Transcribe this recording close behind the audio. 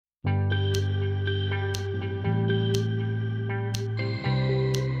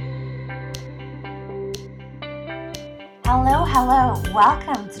Hello.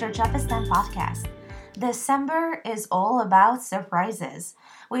 Welcome to the Drop a STEM podcast. December is all about surprises.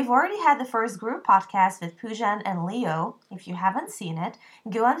 We've already had the first group podcast with Poojan and Leo. If you haven't seen it,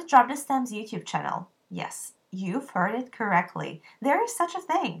 go on the Drop the STEM's YouTube channel. Yes, you've heard it correctly. There is such a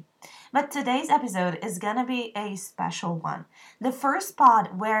thing. But today's episode is gonna be a special one. The first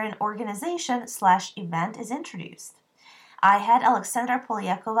pod where an organization/event is introduced. I had Alexandra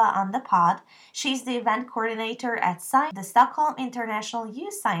Polyakova on the pod. She's the event coordinator at SCIENCE, the Stockholm International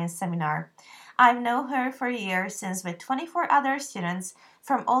Youth Science Seminar. I've known her for years since with 24 other students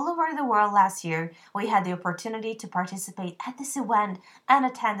from all over the world last year, we had the opportunity to participate at this event and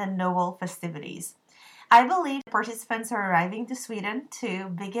attend the Novel festivities. I believe participants are arriving to Sweden to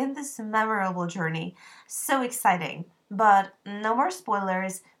begin this memorable journey. So exciting. But no more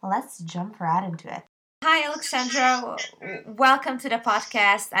spoilers, let's jump right into it. Hi, Alexandra. Welcome to the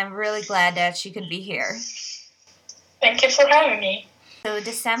podcast. I'm really glad that you could be here. Thank you for having me. So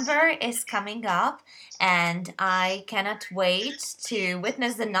December is coming up, and I cannot wait to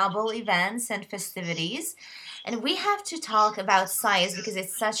witness the Nobel events and festivities. And we have to talk about SCIENCE because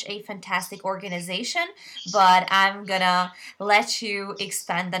it's such a fantastic organization, but I'm gonna let you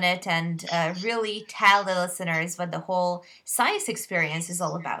expand on it and really tell the listeners what the whole SCIENCE experience is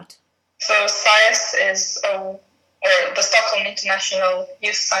all about. So SCIENCE is, or the Stockholm International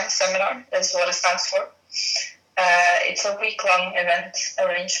Youth Science Seminar is what it stands for. It's a week-long event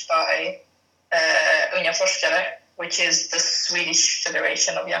arranged by Unga Forskare, which is the Swedish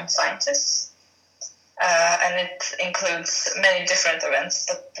Federation of Young Scientists. And it includes many different events,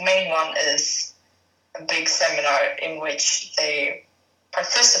 but the main one is a big seminar in which the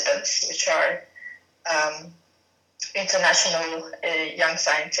participants, which are international young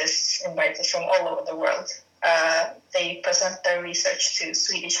scientists invited from all over the world, they present their research to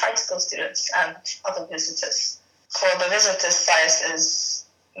Swedish high school students and other visitors. For the visitors, SCIENCE is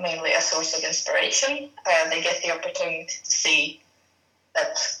mainly a source of inspiration. They get the opportunity to see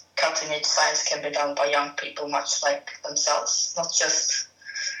that cutting-edge science can be done by young people much like themselves, not just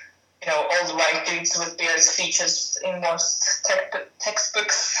old white dudes with beards features in most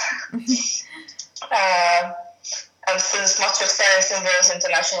textbooks. And since much of science involves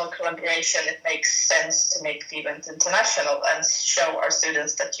international collaboration, it makes sense to make the event international and show our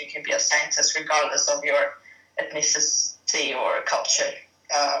students that you can be a scientist regardless of your ethnicity or culture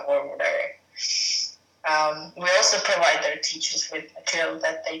or whatever. We also provide their teachers with material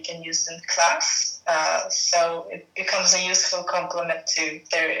that they can use in class, so it becomes a useful complement to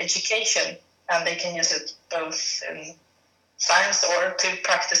their education, and they can use it both in science or to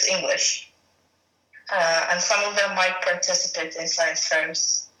practice English. And some of them might participate in science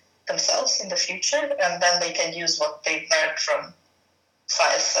fairs themselves in the future, and then they can use what they've learned from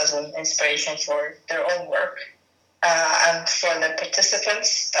SCIENCE as an inspiration for their own work. And for the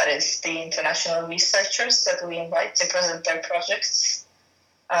participants, that is the international researchers that we invite to present their projects,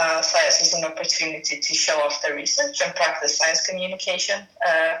 SCIENCE is an opportunity to show off their research and practice science communication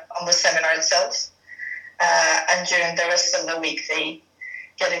on the seminar itself. And during the rest of the week, they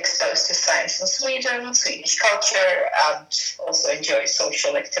get exposed to science in Sweden, Swedish culture, and also enjoy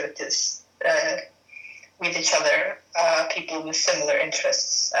social activities with each other, people with similar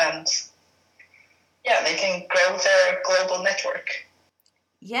interests. And they can grow their global network.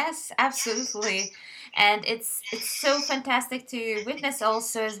 Yes, absolutely. And it's so fantastic to witness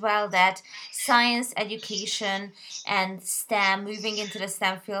also as well that science education and STEM, moving into the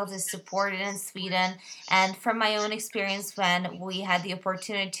STEM field, is supported in Sweden. And from my own experience, when we had the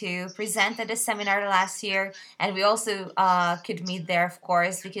opportunity to present at a seminar last year, and we also could meet there, of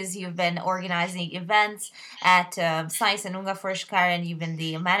course, because you've been organizing events at SCIENCE and Unga Forskare, and you've been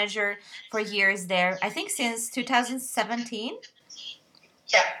the manager for years there, I think since 2017.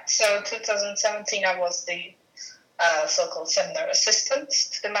 Yeah, so 2017 I was the so-called seminar assistant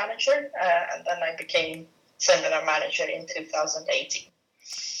to the manager, and then I became seminar manager in 2018.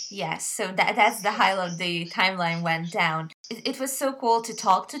 Yes, so that's the highlight. The timeline went down. It was so cool to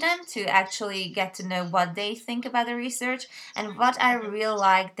talk to them, to actually get to know what they think about the research. And what I really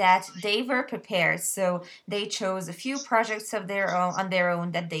liked that they were prepared. So they chose a few projects of their own on their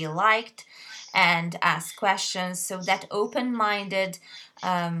own that they liked and asked questions. So that open-minded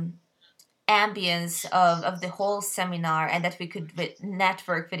ambience of the whole seminar and that we could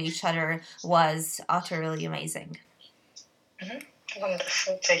network with each other was utterly amazing. Mm-hmm.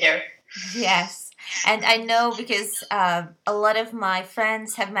 Wonderful to hear. Yes, and I know because a lot of my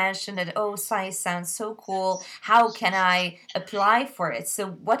friends have mentioned that, oh, SCIENCE sounds so cool. How can I apply for it? So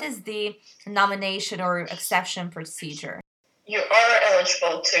what is the nomination or exception procedure? You are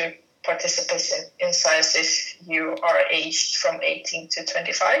eligible to participate in science if you are aged from 18 to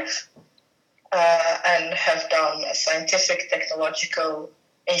 25 and have done a scientific, technological,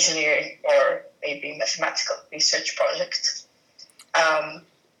 engineering, or maybe mathematical research project.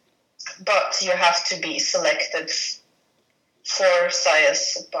 But you have to be selected for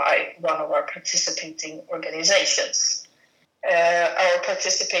science by one of our participating organizations. Our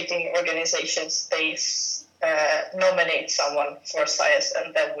participating organizations, they nominate someone for science,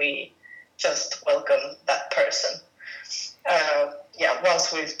 and then we just welcome that person.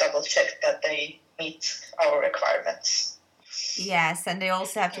 Once we've double-checked that they meet our requirements. Yes, and they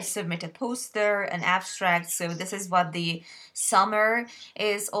also have to submit a poster, an abstract. So this is what the summer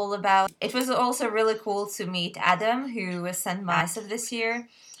is all about. It was also really cool to meet Adam, who was sent myself this year.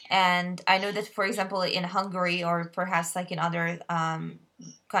 And I know that, for example, in Hungary or perhaps like in other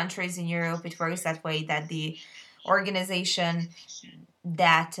countries in Europe, it works that way, that the organization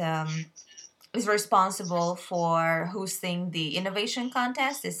that is responsible for hosting the innovation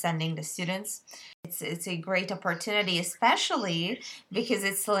contest is sending the students. It's a great opportunity, especially because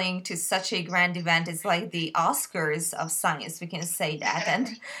it's linked to such a grand event. It's like the Oscars of science, we can say that.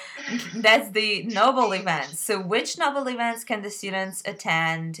 And that's the Nobel event. So which Nobel events can the students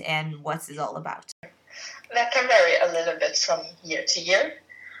attend, and what's it all about? That can vary a little bit from year to year.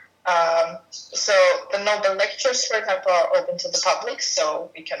 So the Nobel lectures, for example, are open to the public, so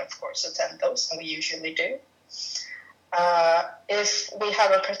we can, of course, attend those, and we usually do. If we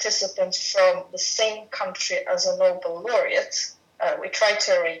have a participant from the same country as a Nobel laureate, we try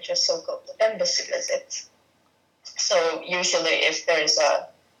to arrange a so-called embassy visit. So usually if there is a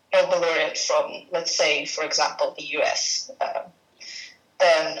Nobel laureate from, let's say, for example, the US,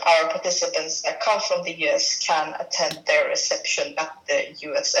 then our participants that come from the US can attend their reception at the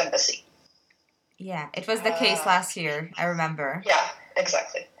US embassy. Yeah, it was the case last year, I remember. Yeah,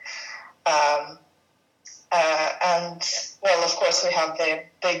 exactly. And, well, of course, we have the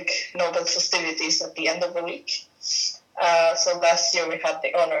big Nobel festivities at the end of the week. So last year we had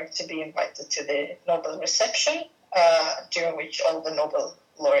the honor to be invited to the Nobel reception, during which all the Nobel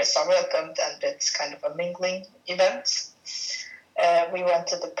laureates are welcomed, and it's kind of a mingling event. We went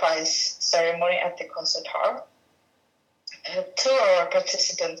to the prize ceremony at the concert hall. Two of our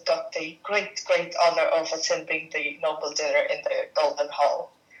participants got the great honor of attending the Nobel dinner in the Golden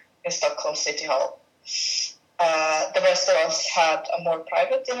Hall in Stockholm City Hall. The rest of us had a more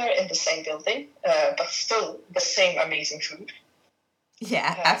private dinner in the same building, but still the same amazing food.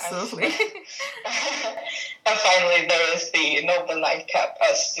 Yeah, absolutely. And finally, there is the Nobel Nightcap,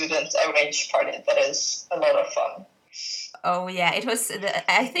 a student-arranged party that is a lot of fun. Oh yeah, it was.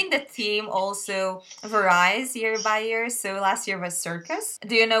 I think the theme also varies year by year. So last year was circus.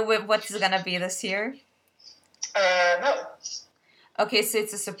 Do you know what's gonna be this year? No. Okay, so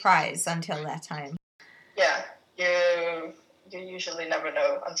it's a surprise until that time. Yeah, you usually never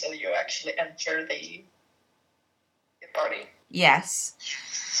know until you actually enter the party. Yes.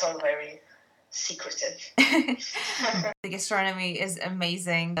 It's all very secretive. The gastronomy is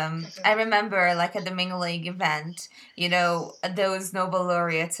amazing. I remember, like at the mingling event, those Nobel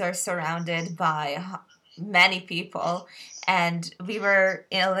laureates are surrounded by many people, and we were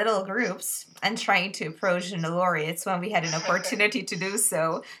in little groups and trying to approach the laureates when we had an opportunity to do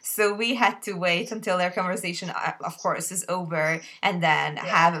so. So we had to wait until their conversation, of course, is over, and then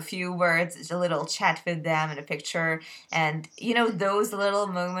have a few words, a little chat with them and a picture. And, those little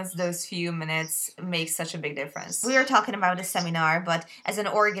moments, those few minutes make such a big difference. We were talking about a seminar, but as an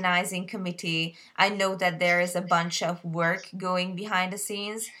organizing committee, I know that there is a bunch of work going behind the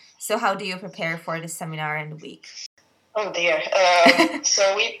scenes. So how do you prepare for the seminar in the week? Oh dear.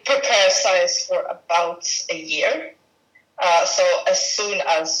 So we prepare science for about a year. So as soon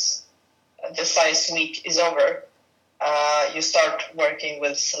as the science week is over, you start working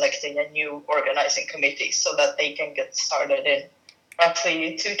with selecting a new organizing committee so that they can get started in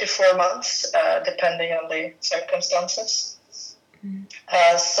roughly 2 to 4 months, depending on the circumstances.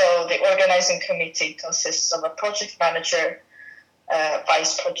 So the organizing committee consists of a project manager,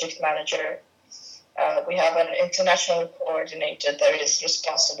 vice project manager. We have an international coordinator that is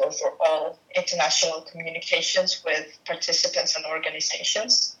responsible for all international communications with participants and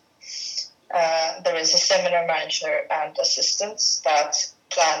organizations. There is a seminar manager and assistants that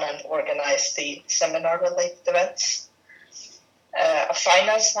plan and organize the seminar-related events. A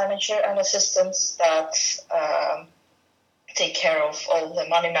finance manager and assistants that take care of all the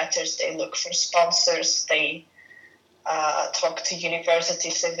money matters. They look for sponsors. They talk to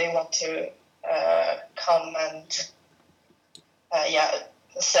universities if they want to come and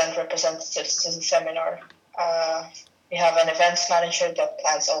send representatives to the seminar. We have an events manager that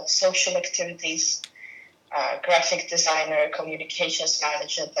plans all social activities, graphic designer, communications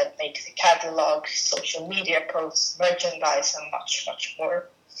manager that make the catalog, social media posts, merchandise, and much, much more.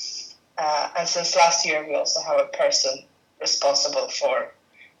 And since last year, we also have a person responsible for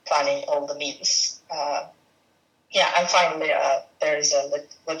planning all the meals. And finally, there is a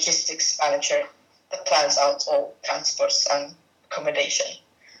logistics manager that plans out all transports and accommodation.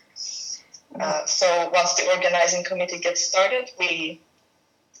 So once the organizing committee gets started, we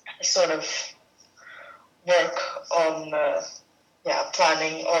sort of work on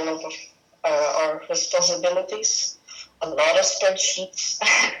planning all of our responsibilities. A lot of spreadsheets.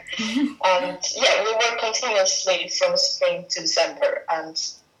 And we work continuously from spring to December, and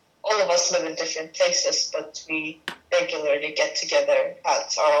all of us live in different places, but we regularly get together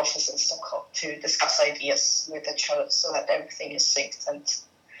at our office in Stockholm to discuss ideas with each other so that everything is synced and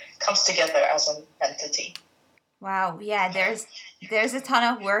comes together as an entity. Wow, yeah, there's a ton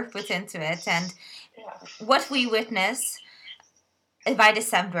of work put into it, and what we witness by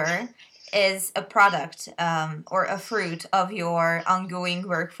December is a product or a fruit of your ongoing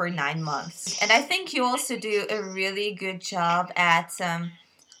work for 9 months. And I think you also do a really good job at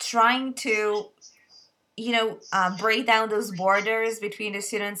trying to break down those borders between the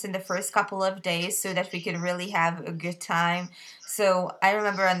students in the first couple of days so that we can really have a good time. So I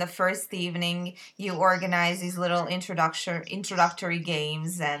remember on the first evening you organized these little introductory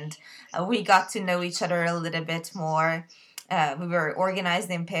games, and we got to know each other a little bit more. We were organized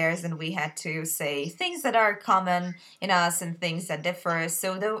in pairs, and we had to say things that are common in us and things that differ.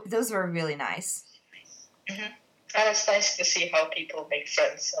 So those were really nice. Mm-hmm. And it's nice to see how people make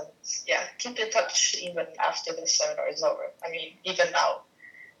friends and keep in touch even after the seminar is over. I mean, even now,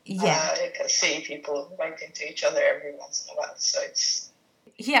 you can see people writing to each other every once in a while. So it's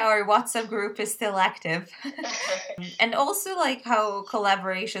our WhatsApp group is still active. And also like how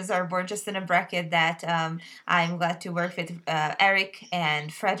collaborations are born, just in a bracket that I'm glad to work with Eric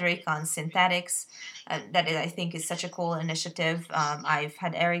and Frederick on synthetics. That I think is such a cool initiative. I've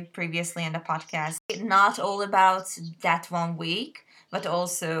had Eric previously on the podcast. Not all about that 1 week, but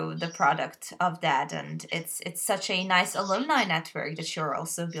also the product of that. And it's such a nice alumni network that you're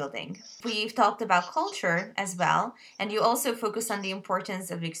also building. We've talked about culture as well, and you also focus on the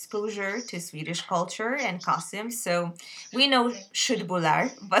importance of exposure to Swedish culture and costumes. So we know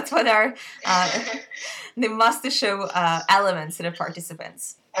Skjutbullar, but what are the must-show elements to the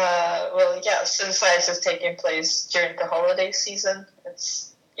participants? Since science is taking place during the holiday season,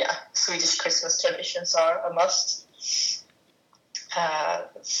 Swedish Christmas traditions are a must.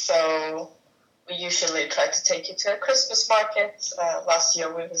 So we usually try to take you to a Christmas market. Last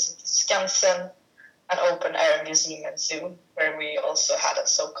year we visited Skansen, an open-air museum and zoo, where we also had a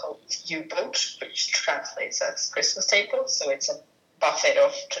so-called U-boat, which translates as Christmas table. So it's a buffet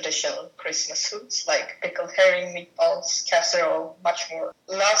of traditional Christmas foods like pickled herring, meatballs, casserole, much more.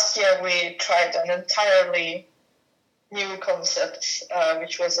 Last year we tried an entirely new concept,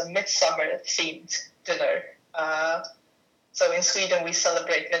 which was a midsummer-themed dinner. So in Sweden we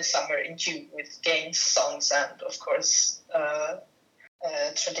celebrate midsummer in June with games, songs, and of course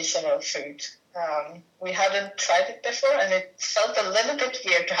traditional food. We hadn't tried it before, and it felt a little bit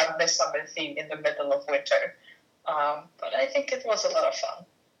weird to have midsummer theme in the middle of winter. But I think it was a lot of fun.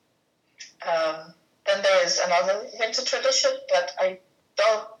 Then there is another winter tradition, but I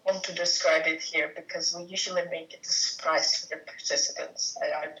don't want to describe it here because we usually make it a surprise for the participants.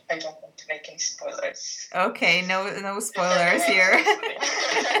 I don't want to make any spoilers. Okay, no spoilers here.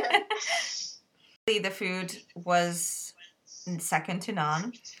 The food was second to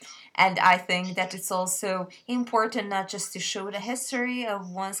none. And I think that it's also important not just to show the history of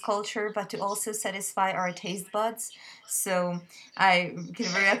one's culture, but to also satisfy our taste buds. So I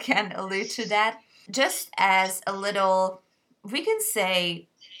can allude to that. Just as a little, we can say,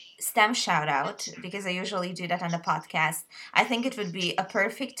 STEM shout out, because I usually do that on the podcast. I think it would be a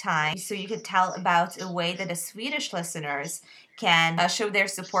perfect time so you could tell about a way that the Swedish listeners can show their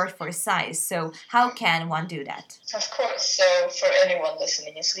support for SAIS. So how can one do that? Of course. So for anyone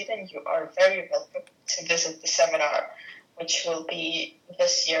listening in Sweden, you are very welcome to visit the seminar, which will be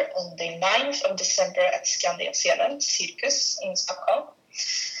this year on the 9th of December at Skandiascenen Cirkus in Stockholm.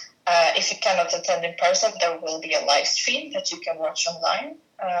 If you cannot attend in person, there will be a live stream that you can watch online.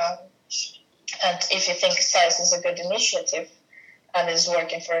 And if you think SAIS is a good initiative and is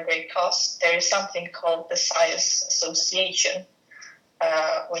working for a great cause, there is something called the SAIS Association,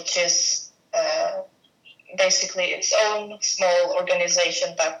 which is basically its own small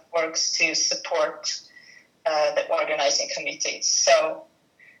organization that works to support the organizing committees. So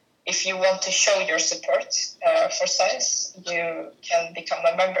if you want to show your support for science, you can become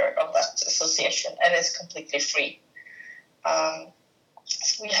a member of that association, and it's completely free.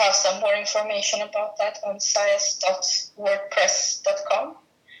 We have some more information about that on science.wordpress.com.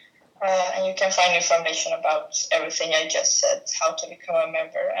 And you can find information about everything I just said, how to become a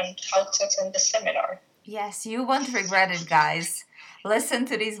member and how to attend the seminar. Yes, you won't regret it, guys. Listen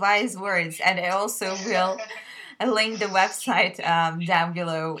to these wise words, and I also will link the website down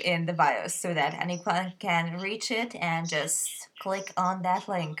below in the bio so that anyone can reach it and just click on that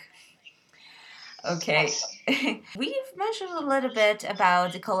link. Okay. Awesome. We've mentioned a little bit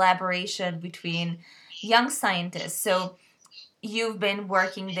about the collaboration between young scientists. So you've been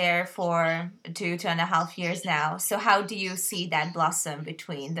working there for 2.5 years now. So how do you see that blossom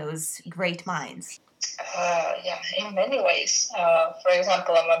between those great minds? In many ways. For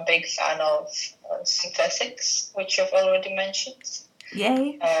example, I'm a big fan of synthetics, which you've already mentioned.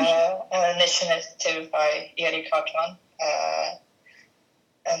 Yay. An initiative by Erik Hartman.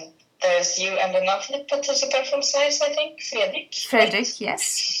 And there's you and another participant from SAIS, I think, Fredrik. Fredrik, right?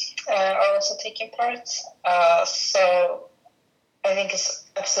 Yes. Are also taking part. So I think it's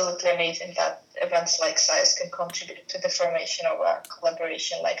absolutely amazing that events like SAIS can contribute to the formation of a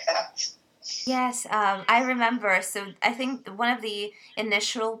collaboration like that. Yes, I remember. So I think one of the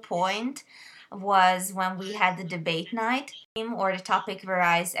initial point was when we had the debate night, or the topic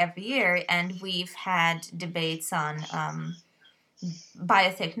varies every year, and we've had debates on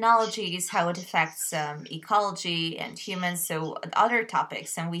biotechnologies, how it affects ecology and humans, so other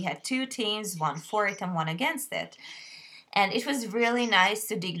topics. And we had 2 teams, one for it and one against it. And it was really nice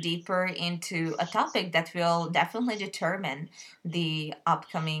to dig deeper into a topic that will definitely determine the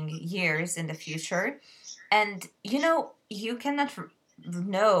upcoming years in the future. And, you cannot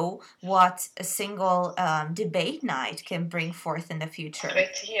know what a single debate night can bring forth in the future.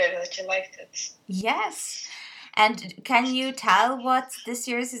 Great to hear that you liked it. Yes. And can you tell what this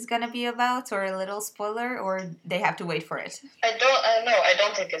year's is going to be about, or a little spoiler, or they have to wait for it? I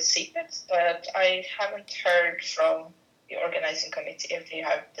don't think it's secret, but I haven't heard from the organizing committee if they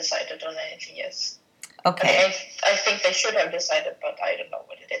have decided on anything yet. Okay. I think they should have decided, but I don't know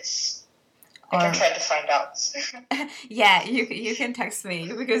what it is. I can try to find out. Yeah, you can text me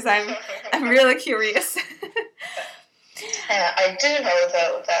because I'm really curious. I do know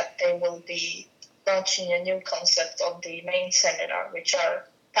though that they will be launching a new concept of the main seminar, which are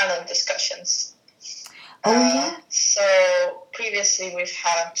panel discussions. Yeah. So previously we've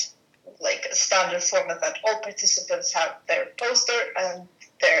had like a standard format that all participants have their poster and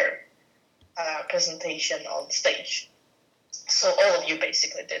their presentation on stage. So all of you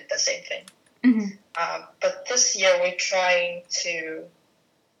basically did the same thing. Mm-hmm. But this year we're trying to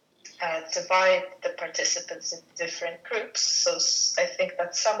divide the participants into different groups. So I think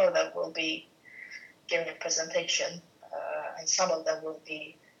that some of them will be giving a presentation and some of them will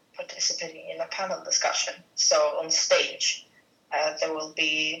be participating in a panel discussion. So on stage there will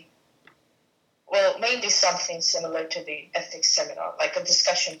be maybe something similar to the ethics seminar, like a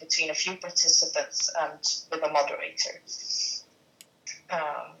discussion between a few participants and with a moderator.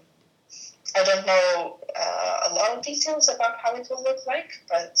 I don't know a lot of details about how it will look like,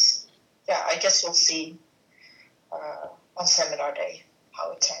 but yeah, I guess we'll see on seminar day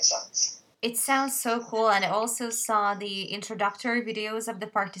how it turns out. It sounds so cool, and I also saw the introductory videos of the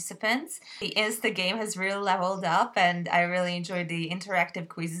participants. The Insta game has really leveled up, and I really enjoyed the interactive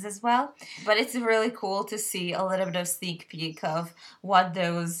quizzes as well. But it's really cool to see a little bit of sneak peek of what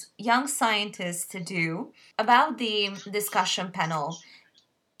those young scientists do. About the discussion panel,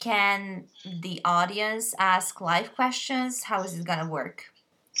 can the audience ask live questions? How is it going to work?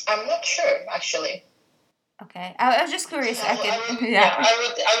 I'm not sure, actually. Okay, I was just curious. I would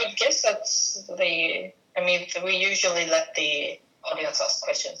guess that we usually let the audience ask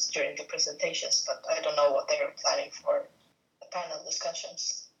questions during the presentations, but I don't know what they are planning for the panel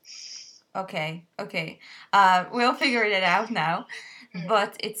discussions. Okay. We'll figure it out now. Mm-hmm.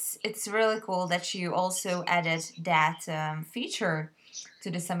 But it's really cool that you also added that feature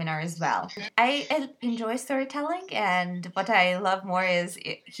to the seminar as well. I enjoy storytelling, and what I love more is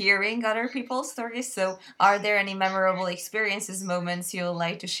hearing other people's stories. So are there any memorable experiences, moments you'd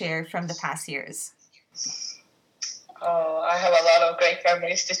like to share from the past years? Oh, I have a lot of great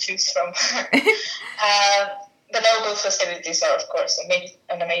memories to choose from. The Nobel festivities are, of course,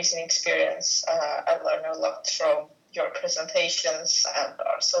 an amazing experience. I learned a lot from your presentations, and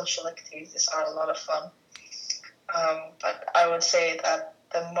our social activities are a lot of fun. But I would say that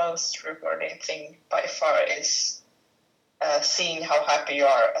the most rewarding thing by far is seeing how happy you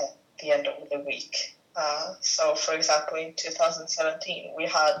are at the end of the week So, for example, in 2017, we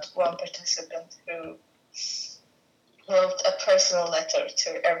had one participant who wrote a personal letter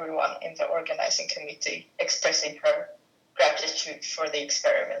to everyone in the organizing committee expressing her gratitude for the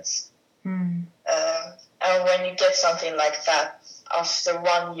experiments. And when you get something like that, after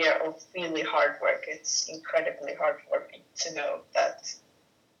 1 year of really hard work, it's incredibly heartwarming to know that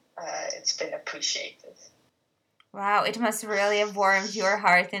it's been appreciated. Wow, it must really have warmed your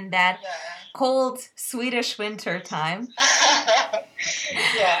heart in that cold Swedish winter time.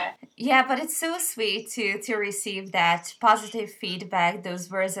 Yeah. Yeah, but it's so sweet to receive that positive feedback,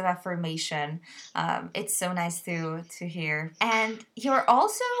 those words of affirmation. It's so nice to hear. And you're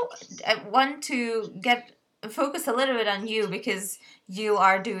also want to focus a little bit on you because you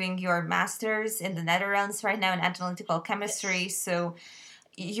are doing your master's in the Netherlands right now in analytical chemistry. So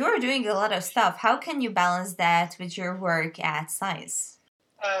you're doing a lot of stuff. How can you balance that with your work at SAIS?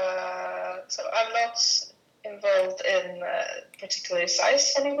 So I'm not involved in particularly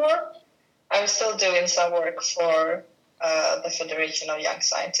SAIS anymore. I'm still doing some work for the Federation of Young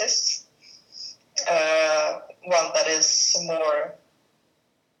Scientists, one that is more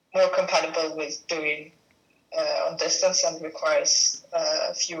compatible with doing on distance and requires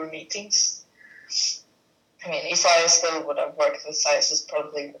fewer meetings. I mean, if I still would have worked with SAIS, it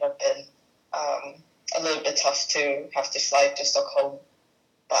probably would have been a little bit tough to have to fly to Stockholm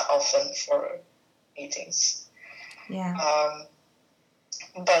that often for meetings. Yeah.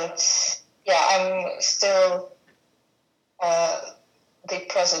 But yeah, I'm still the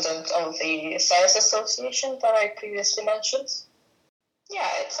president of the SAIS Association that I previously mentioned. Yeah,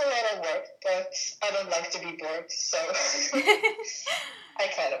 it's a lot of work, but I don't like to be bored, so I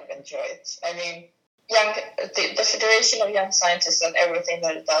kind of enjoy it. I mean, the Federation of Young Scientists and everything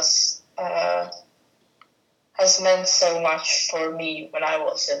that it does has meant so much for me when I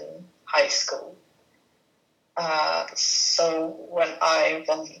was in high school. So when I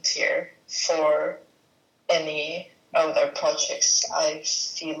volunteer for any other projects, I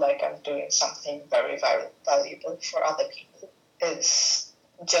feel like I'm doing something very, very valuable for other people. It's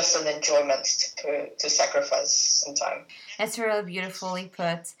just an enjoyment to sacrifice some time. That's really beautifully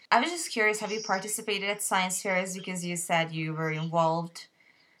put. I was just curious, have you participated at science fairs because you said you were involved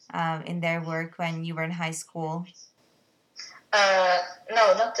in their work when you were in high school? No,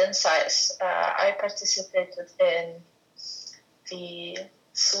 not in SAIS. I participated in the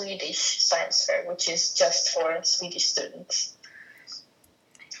Swedish science fair, which is just for Swedish students.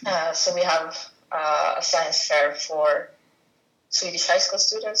 So we have a science fair for Swedish high school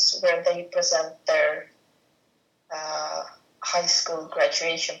students where they present their high school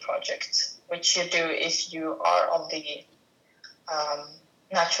graduation project, which you do if you are on the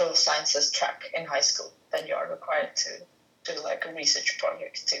natural sciences track in high school. Then you are required to do like a research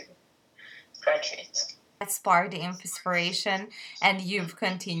project to graduate. That sparked the inspiration, and you've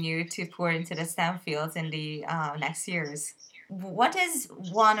continued to pour into the STEM fields in the next years. What is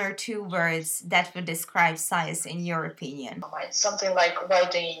one or two words that would describe SAIS in your opinion? Something like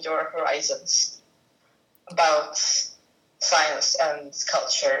widening your horizons about science and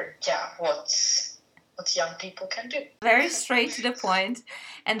culture. Yeah, what young people can do. Very straight to the point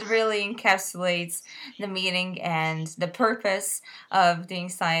and really encapsulates the meaning and the purpose of doing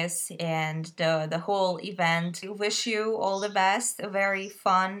SAIS and the whole event. I wish you all the best, a very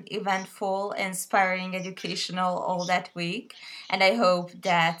fun, eventful, inspiring, educational all that week. And I hope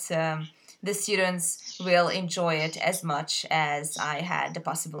that the students will enjoy it as much as I had the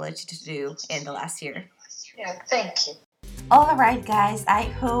possibility to do in the last year. Yeah, thank you. Alright guys, I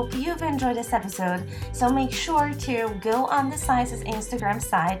hope you've enjoyed this episode, so make sure to go on the SAIS's Instagram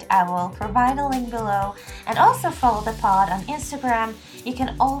site. I will provide a link below, and also follow the pod on Instagram. You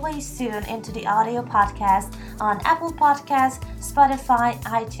can always tune into the audio podcast on Apple Podcasts, Spotify,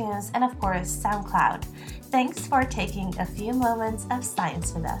 iTunes, and of course SoundCloud. Thanks for taking a few moments of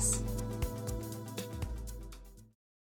science with us.